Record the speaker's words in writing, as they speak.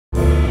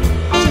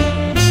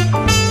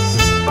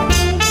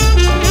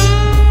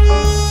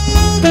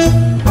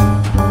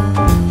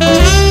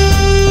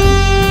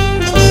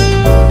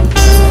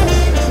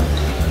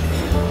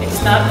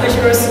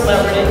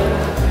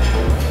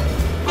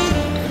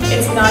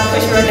John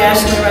Outterbridge are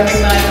nationally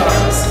recognized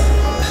artists.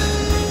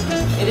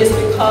 It is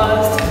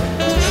because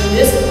in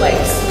this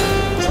place,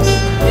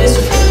 this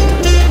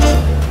tribute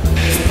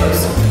is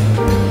personal.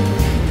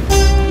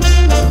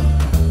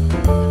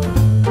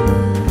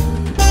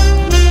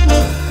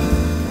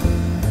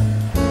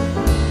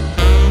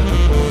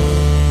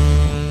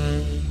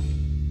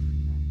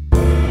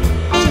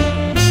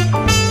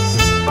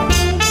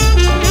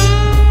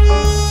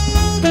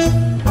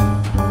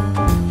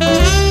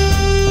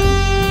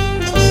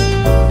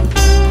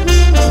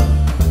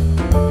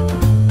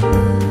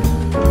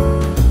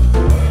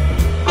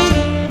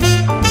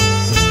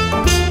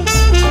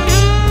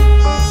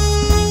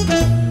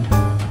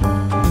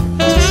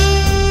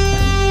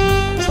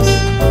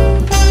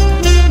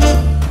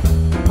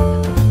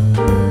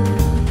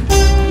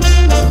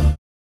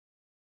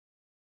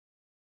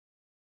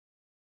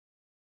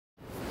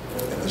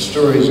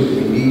 Stories that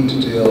we need to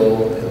tell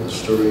and the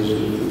stories that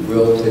we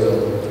will tell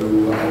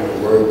through our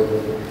work,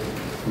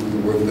 through the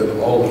work that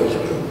all of us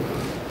do,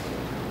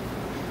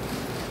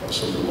 are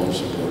some of the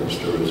most important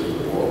stories in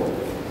the world.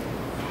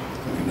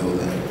 And we know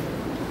that.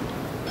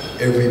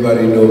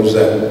 Everybody knows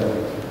that.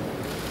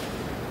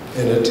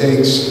 And it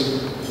takes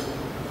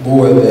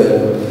more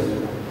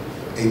than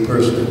a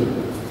person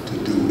to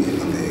do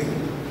anything.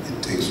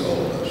 It takes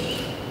all of us.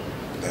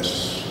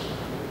 That's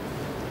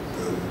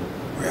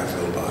where I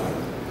feel about it.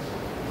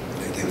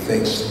 Give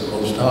thanks to the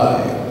Most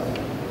High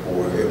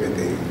for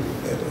everything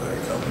that I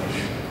accomplish.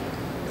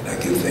 And I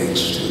give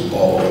thanks to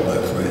all of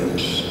my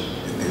friends,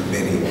 and there are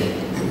many,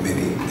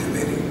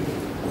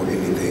 for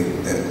anything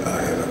that I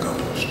have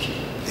accomplished,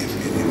 if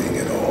anything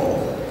at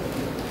all.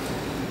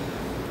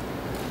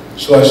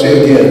 So I say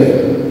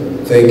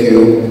again, thank you,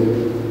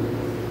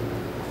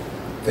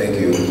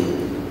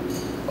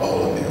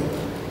 all of you.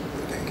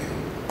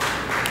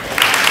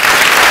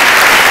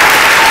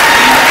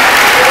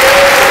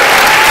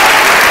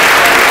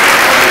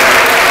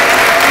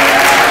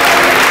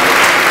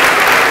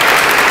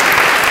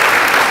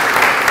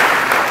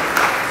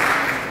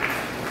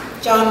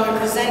 John, we're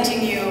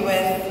presenting you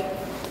with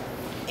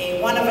a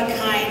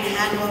one-of-a-kind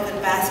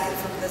hand-woven basket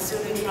from the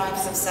Zulu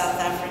tribes of South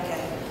Africa.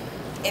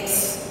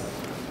 It's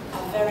a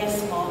very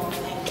small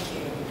thank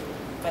you,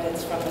 but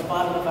it's from the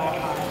bottom of our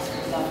hearts.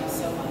 We love you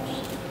so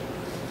much.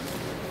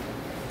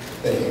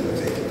 Thank you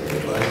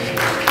very much.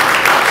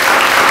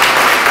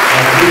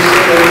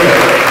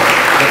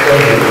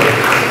 Thank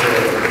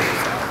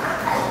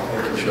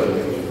you,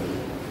 Shelby.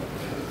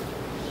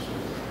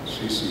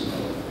 CC.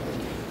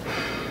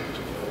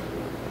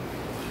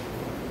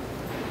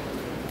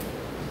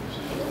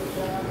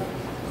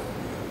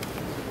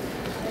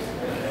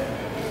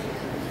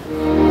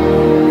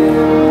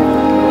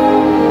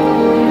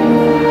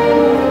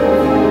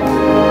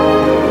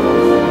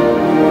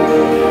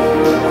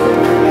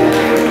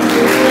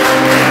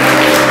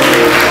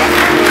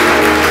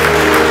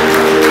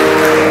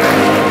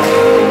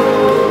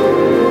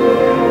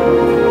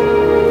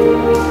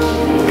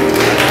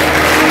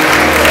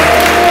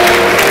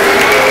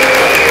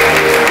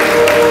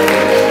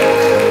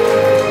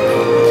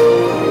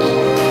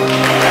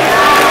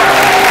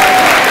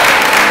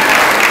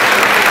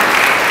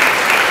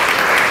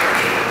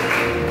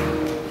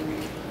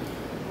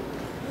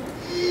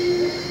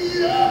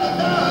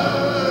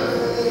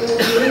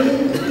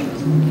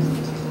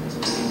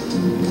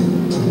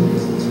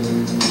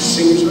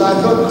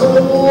 Like a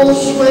cold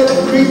sweat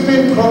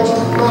creeping across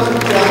my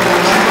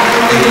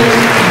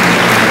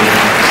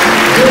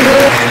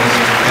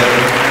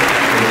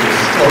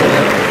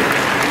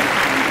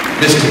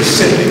Mr.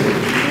 Sidney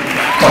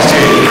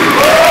Poitier.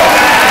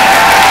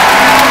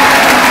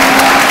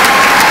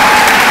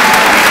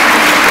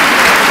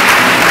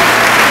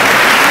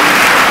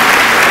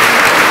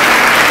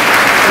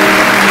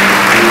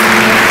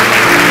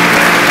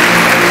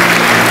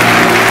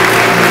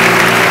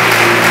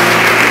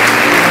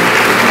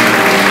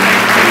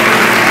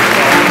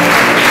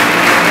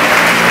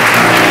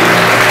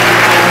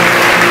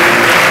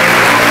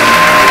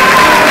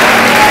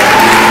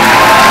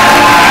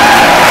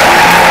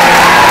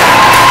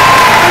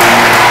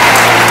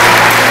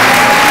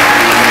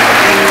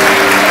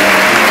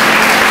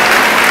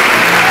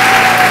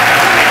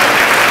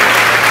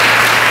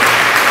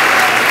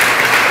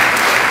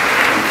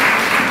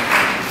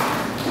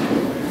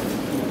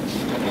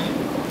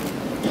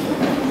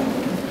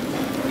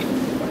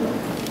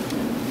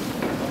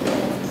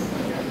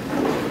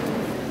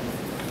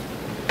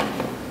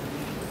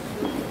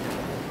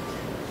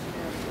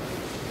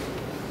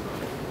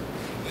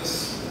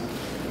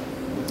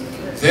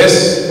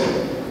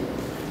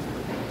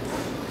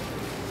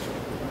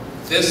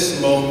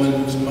 This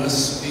moment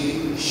must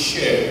be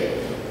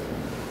shared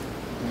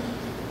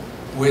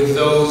with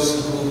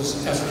those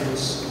whose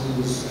efforts,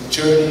 whose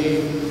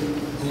journey,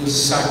 whose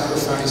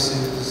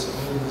sacrifices,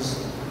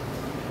 whose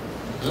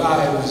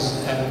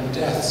lives and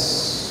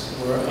deaths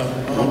were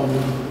among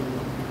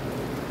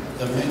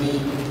the many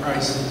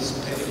prices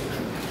paid.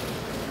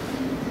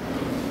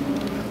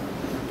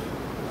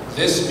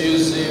 This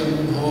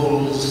museum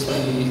holds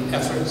the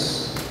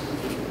efforts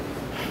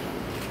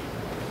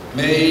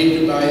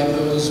made by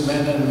those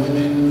men and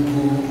women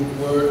who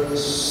were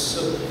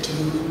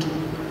subdued,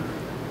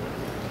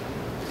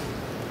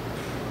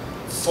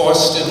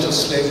 forced into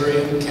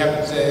slavery and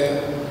kept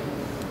there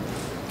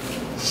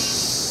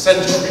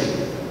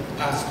century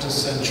after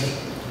century.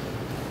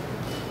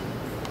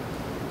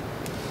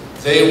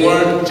 They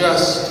weren't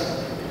just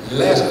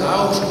let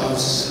out of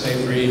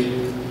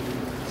slavery,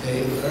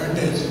 they earned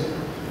it.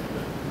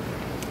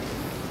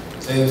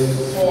 They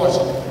fought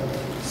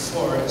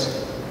for it.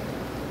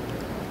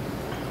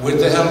 With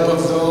the help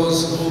of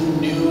those who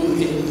knew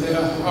in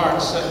their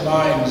hearts and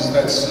minds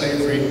that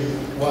slavery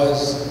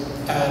was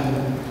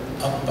an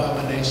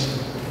abomination.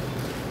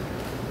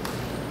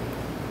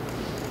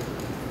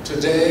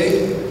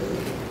 Today,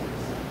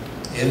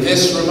 in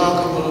this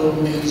remarkable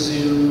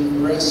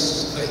museum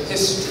rests the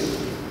history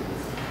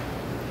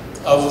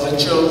of the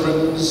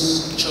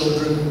children's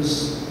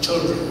children's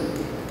children,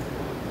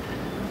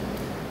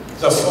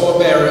 the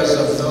forebearers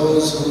of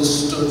those who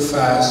stood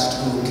fast,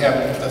 who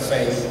kept the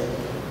faith,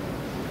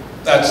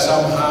 that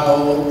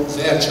somehow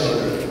their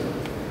children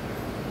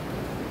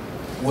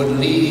would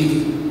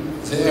leave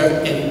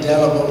their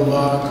indelible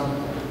mark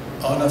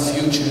on a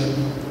future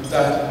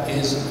that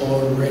is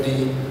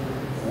already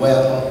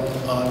well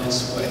on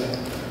its way.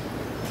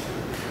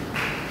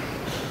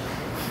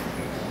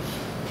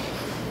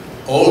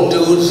 Old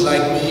dudes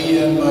like me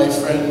and my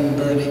friend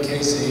Bernie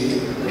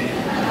Casey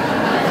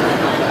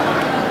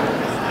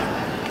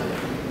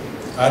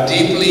are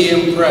deeply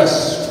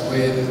impressed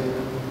with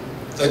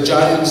the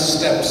giant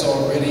steps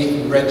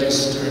already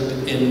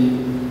registered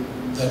in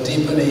the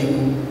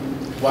deepening,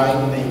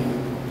 widening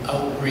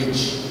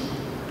outreach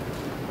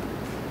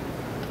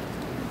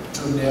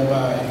to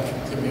nearby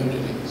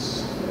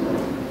communities.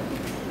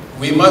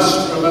 We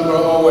must remember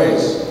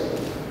always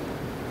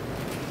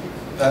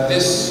that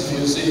this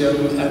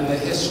museum and the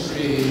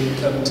history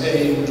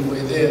contained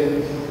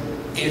within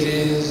it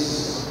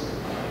is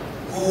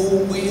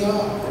who we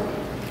are,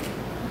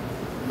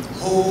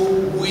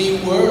 who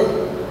we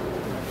were,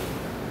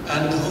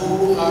 and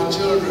who our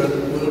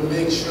children will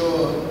make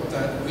sure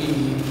that we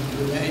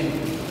remain.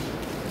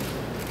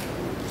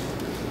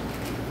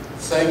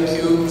 Thank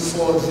you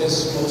for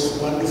this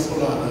most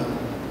wonderful honor.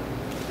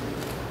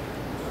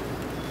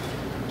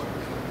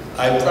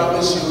 I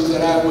promise you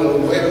that I will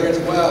wear it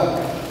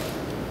well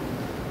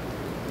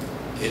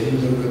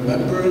in the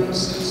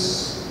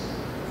remembrances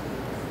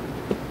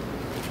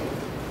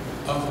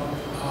of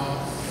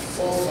our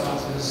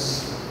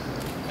forefathers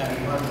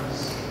and mothers.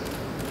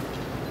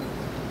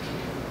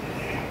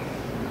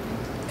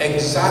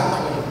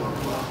 Exactly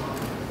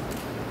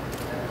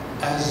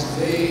as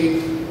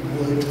they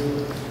would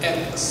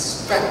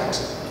expect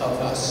of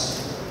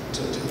us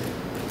to do.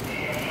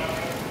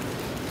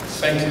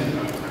 Thank you.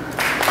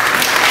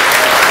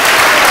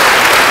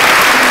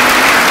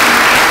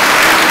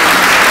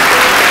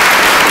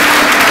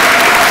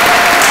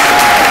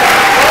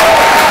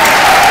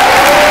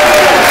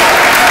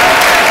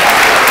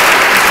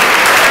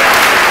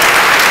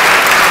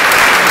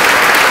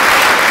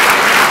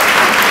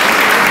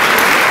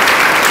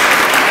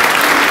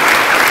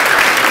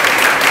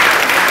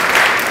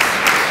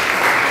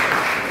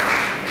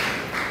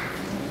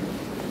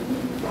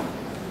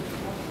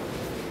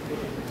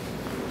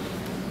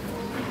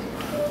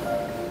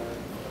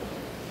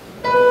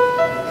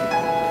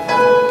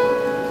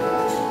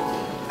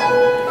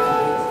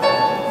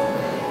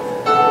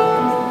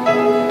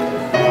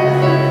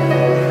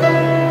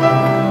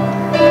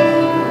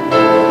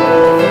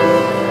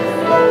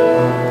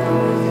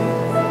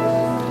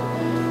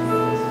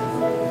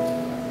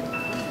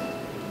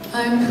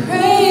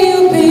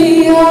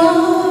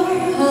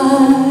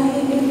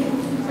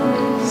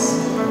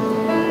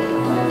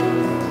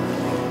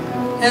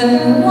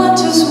 And watch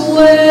us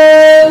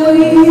where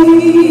we go.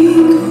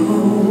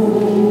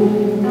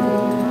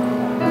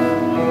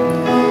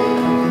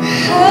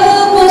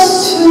 Help us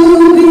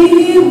to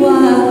be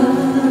wise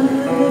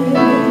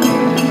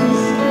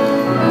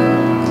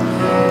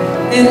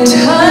in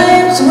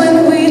times when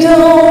we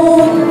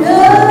don't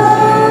know.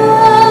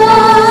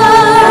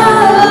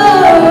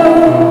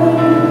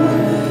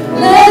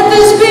 Let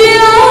this be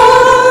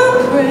our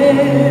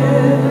prayer.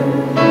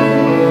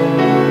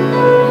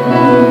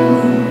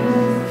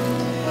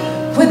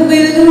 When we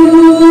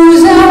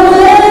lose our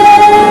way,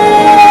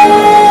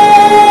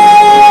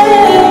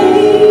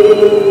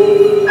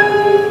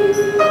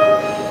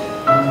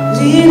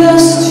 lead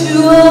us to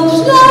a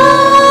place,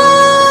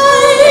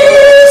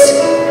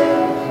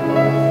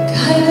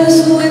 guide us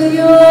with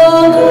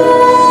your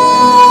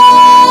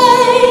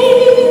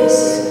grace,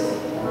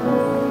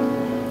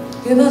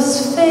 give us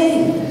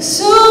faith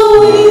so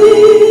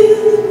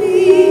we'll be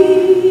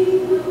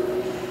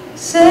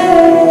saved.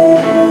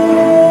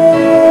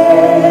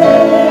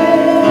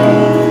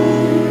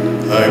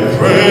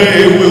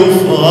 We'll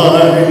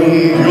find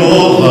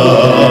your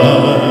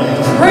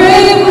light.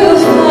 Pray we'll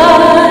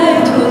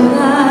find your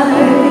light.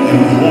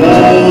 And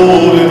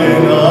hold it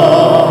in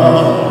our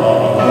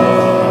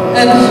heart.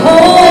 And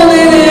hold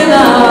it in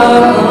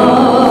our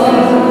heart.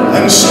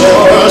 And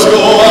stars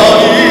go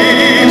out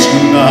each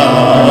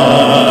night.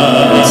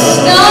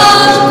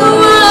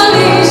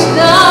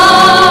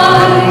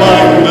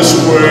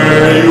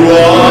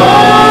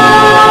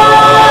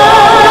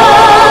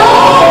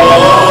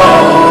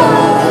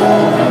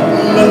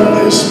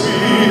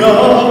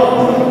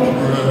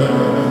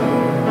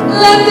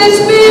 Let this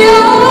be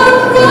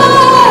our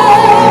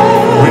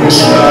prayer. When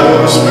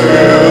shadows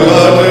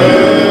fill